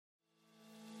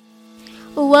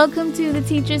Welcome to the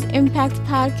Teachers Impact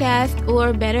Podcast,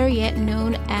 or better yet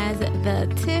known as The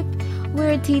Tip,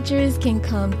 where teachers can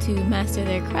come to master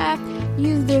their craft,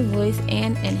 use their voice,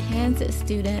 and enhance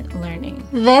student learning.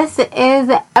 This is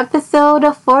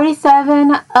episode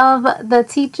 47 of the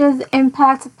Teachers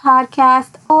Impact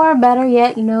Podcast, or better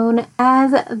yet known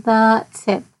as The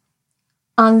Tip.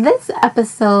 On this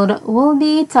episode, we'll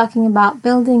be talking about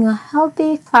building a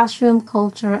healthy classroom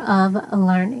culture of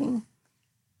learning.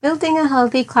 Building a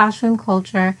healthy classroom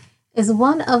culture is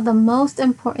one of the most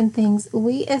important things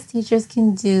we as teachers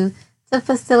can do to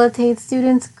facilitate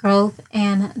students' growth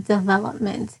and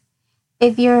development.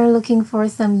 If you're looking for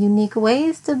some unique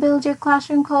ways to build your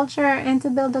classroom culture and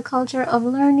to build a culture of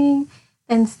learning,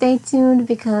 then stay tuned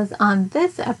because on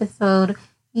this episode,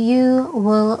 you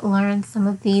will learn some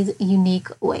of these unique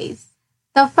ways.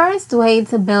 The first way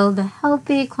to build a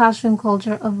healthy classroom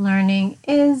culture of learning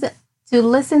is to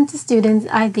listen to students'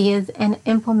 ideas and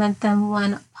implement them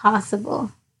when possible.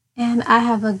 And I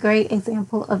have a great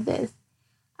example of this.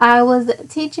 I was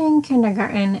teaching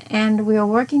kindergarten and we were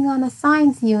working on a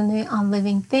science unit on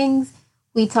living things.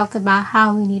 We talked about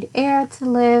how we need air to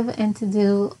live and to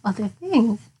do other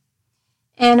things.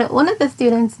 And one of the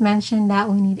students mentioned that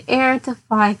we need air to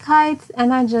fly kites,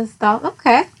 and I just thought,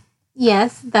 okay,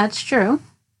 yes, that's true.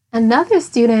 Another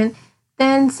student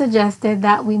then suggested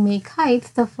that we make kites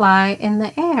to fly in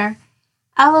the air.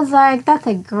 I was like, that's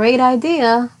a great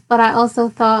idea, but I also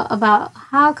thought about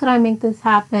how could I make this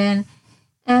happen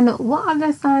and what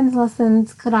other science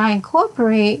lessons could I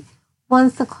incorporate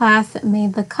once the class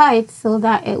made the kites so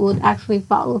that it would actually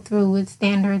follow through with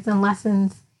standards and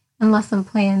lessons and lesson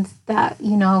plans that,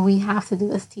 we have to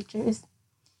do as teachers.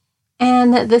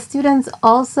 And the students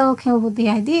also came up with the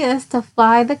ideas to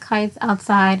fly the kites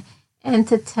outside and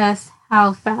to test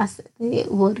how fast they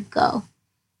would go.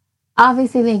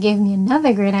 Obviously, they gave me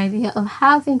another great idea of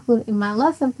how to include in my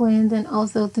lesson plans and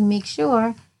also to make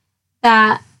sure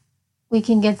that we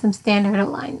can get some standard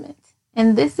alignment.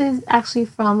 And this is actually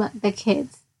from the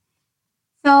kids.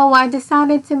 So I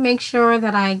decided to make sure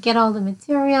that I get all the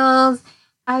materials.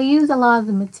 I used a lot of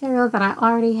the materials that I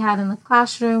already had in the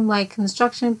classroom, like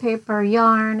construction paper,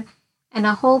 yarn, and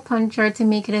a hole puncher to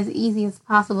make it as easy as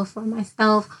possible for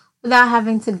myself without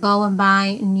having to go and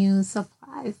buy new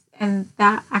supplies. And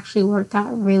that actually worked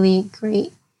out really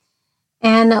great.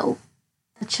 And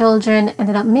the children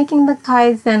ended up making the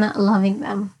kites and loving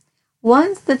them.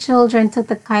 Once the children took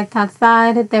the kites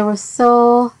outside, they were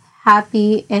so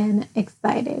happy and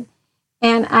excited.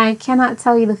 And I cannot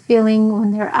tell you the feeling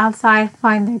when they're outside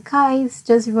flying their kites,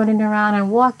 just running around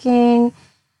and walking.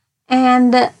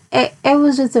 And it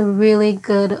was just a really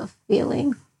good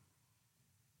feeling.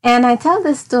 And I tell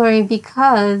this story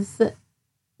because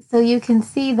so you can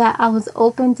see that I was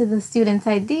open to the students'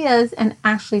 ideas and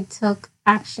actually took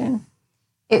action.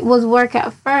 It was work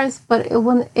at first, but it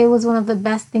was one of the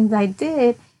best things I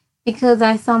did because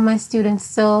I saw my students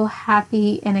so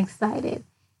happy and excited.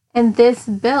 And this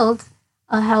built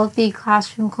a healthy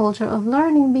classroom culture of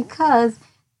learning because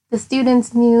the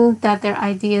students knew that their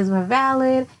ideas were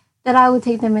valid, that I would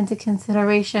take them into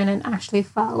consideration and actually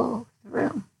follow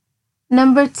through.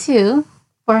 Number 2,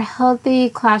 for healthy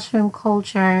classroom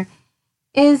culture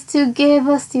is to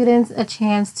give students a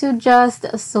chance to just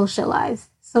socialize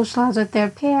with their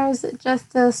peers,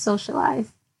 just to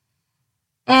socialize.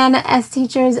 And as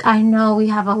teachers, I know we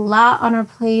have a lot on our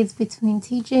plates between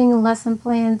teaching, lesson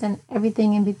plans, and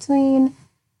everything in between.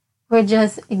 We're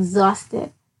just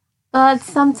exhausted. But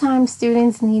sometimes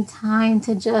students need time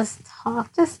to just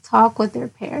talk with their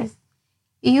peers.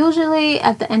 Usually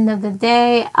at the end of the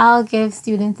day, I'll give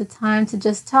students the time to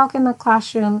just talk in the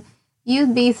classroom.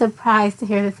 You'd be surprised to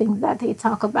hear the things that they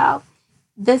talk about.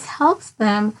 This helps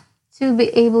them to be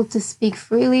able to speak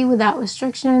freely without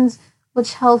restrictions,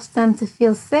 which helps them to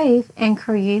feel safe and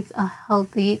creates a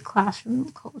healthy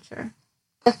classroom culture.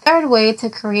 The third way to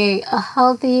create a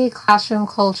healthy classroom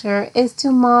culture is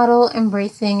to model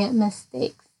embracing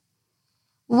mistakes.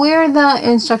 We're the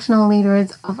instructional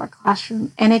leaders of our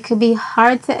classroom, and it could be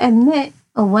hard to admit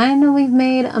when we've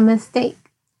made a mistake.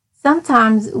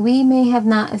 Sometimes we may have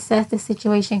not assessed the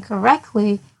situation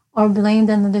correctly or blamed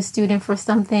another student for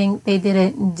something they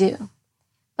didn't do.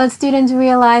 But students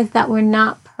realize that we're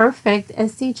not perfect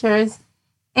as teachers,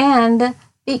 and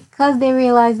because they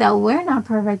realize that we're not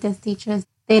perfect as teachers,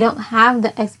 they don't have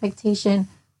the expectation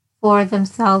for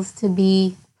themselves to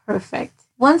be perfect.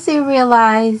 Once you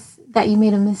realize that you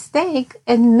made a mistake,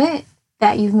 admit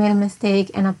that you've made a mistake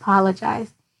and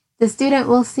apologize. The student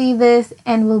will see this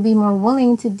and will be more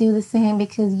willing to do the same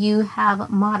because you have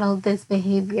modeled this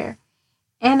behavior.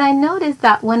 And I noticed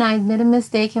that when I made a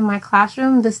mistake in my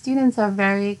classroom, the students are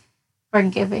very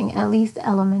forgiving, at least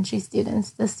elementary students,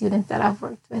 the students that I've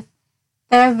worked with.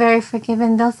 They're very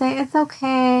forgiving. They'll say, it's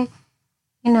okay.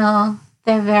 They're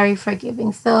very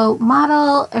forgiving. So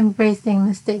model embracing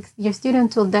mistakes. Your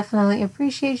students will definitely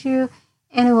appreciate you,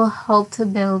 and it will help to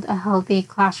build a healthy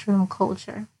classroom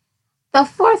culture. The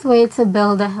fourth way to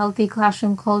build a healthy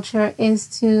classroom culture is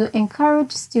to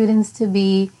encourage students to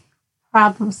be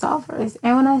problem solvers.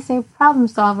 And when I say problem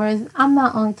solvers, I'm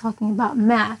not only talking about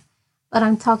math, but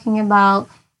I'm talking about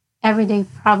everyday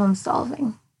problem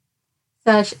solving,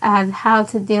 such as how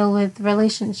to deal with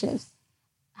relationships,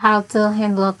 how to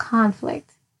handle a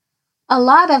conflict. A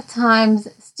lot of times,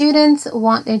 students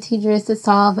want their teachers to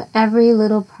solve every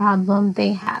little problem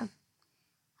they have.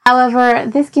 However,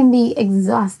 this can be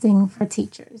exhausting for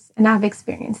teachers, and I've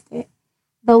experienced it.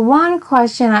 The one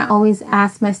question I always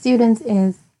ask my students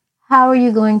is, how are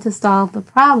you going to solve the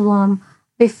problem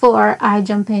before I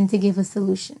jump in to give a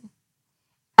solution?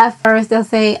 At first, they'll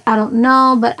say, I don't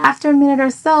know, but after a minute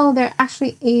or so, they're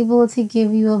actually able to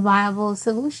give you a viable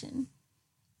solution.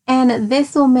 And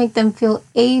this will make them feel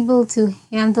able to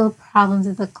handle problems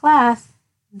in the class,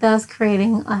 thus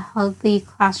creating a healthy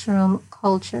classroom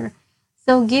culture.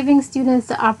 So giving students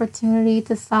the opportunity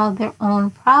to solve their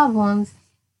own problems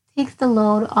takes the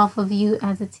load off of you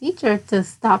as a teacher to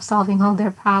stop solving all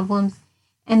their problems,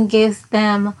 and gives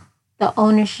them the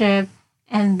ownership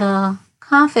and the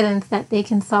confidence that they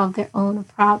can solve their own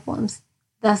problems,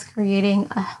 thus creating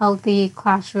a healthy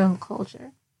classroom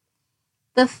culture.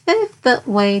 The fifth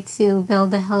way to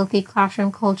build a healthy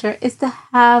classroom culture is to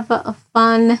have a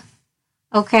fun,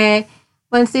 okay?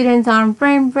 When students are on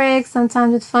brain breaks,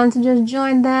 sometimes it's fun to just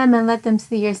join them and let them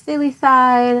see your silly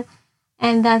side.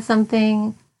 And that's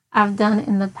something I've done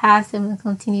in the past and will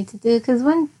continue to do, because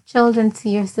when children see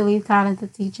your silly side as a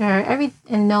teacher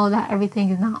and know that everything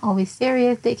is not always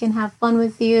serious, they can have fun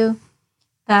with you.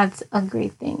 That's a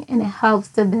great thing, and it helps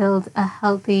to build a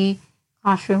healthy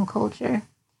classroom culture.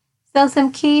 So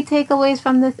some key takeaways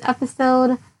from this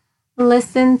episode: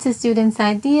 listen to students'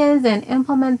 ideas and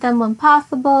implement them when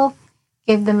possible.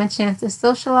 Give them a chance to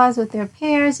socialize with their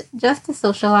peers, just to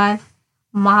socialize.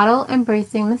 Model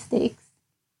embracing mistakes.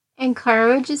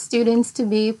 Encourage students to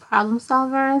be problem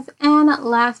solvers, and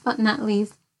last but not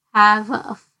least, have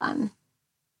fun.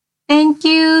 Thank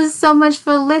you so much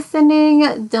for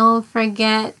listening. Don't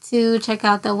forget to check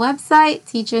out the website,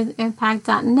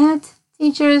 teachersimpact.net.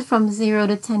 Teachers from 0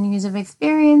 to 10 years of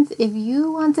experience. If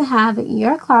you want to have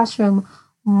your classroom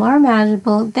more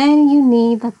manageable, then you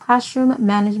need the classroom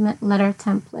management letter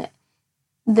template.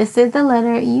 This is the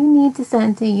letter you need to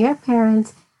send to your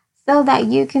parents so that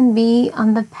you can be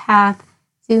on the path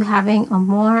to having a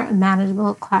more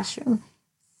manageable classroom.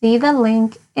 See the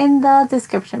link in the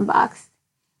description box.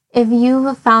 If you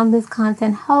have found this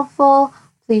content helpful,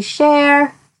 please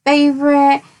share,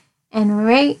 favorite, and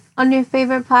rate on your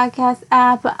favorite podcast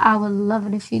app. I would love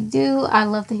it if you do. I'd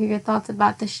love to hear your thoughts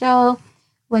about the show.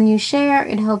 When you share,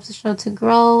 it helps the show to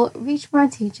grow, reach more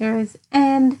teachers,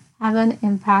 and have an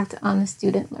impact on the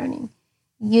student learning.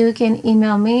 You can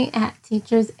email me at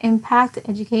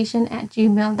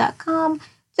teachersimpacteducation@gmail.com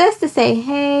just to say,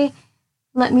 hey,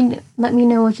 let me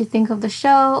know what you think of the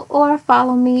show, or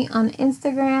follow me on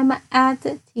Instagram at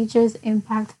Teachers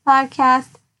Impact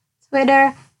Podcast,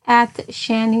 Twitter at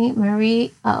Shani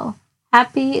Marie O.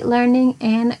 Happy learning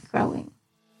and growing.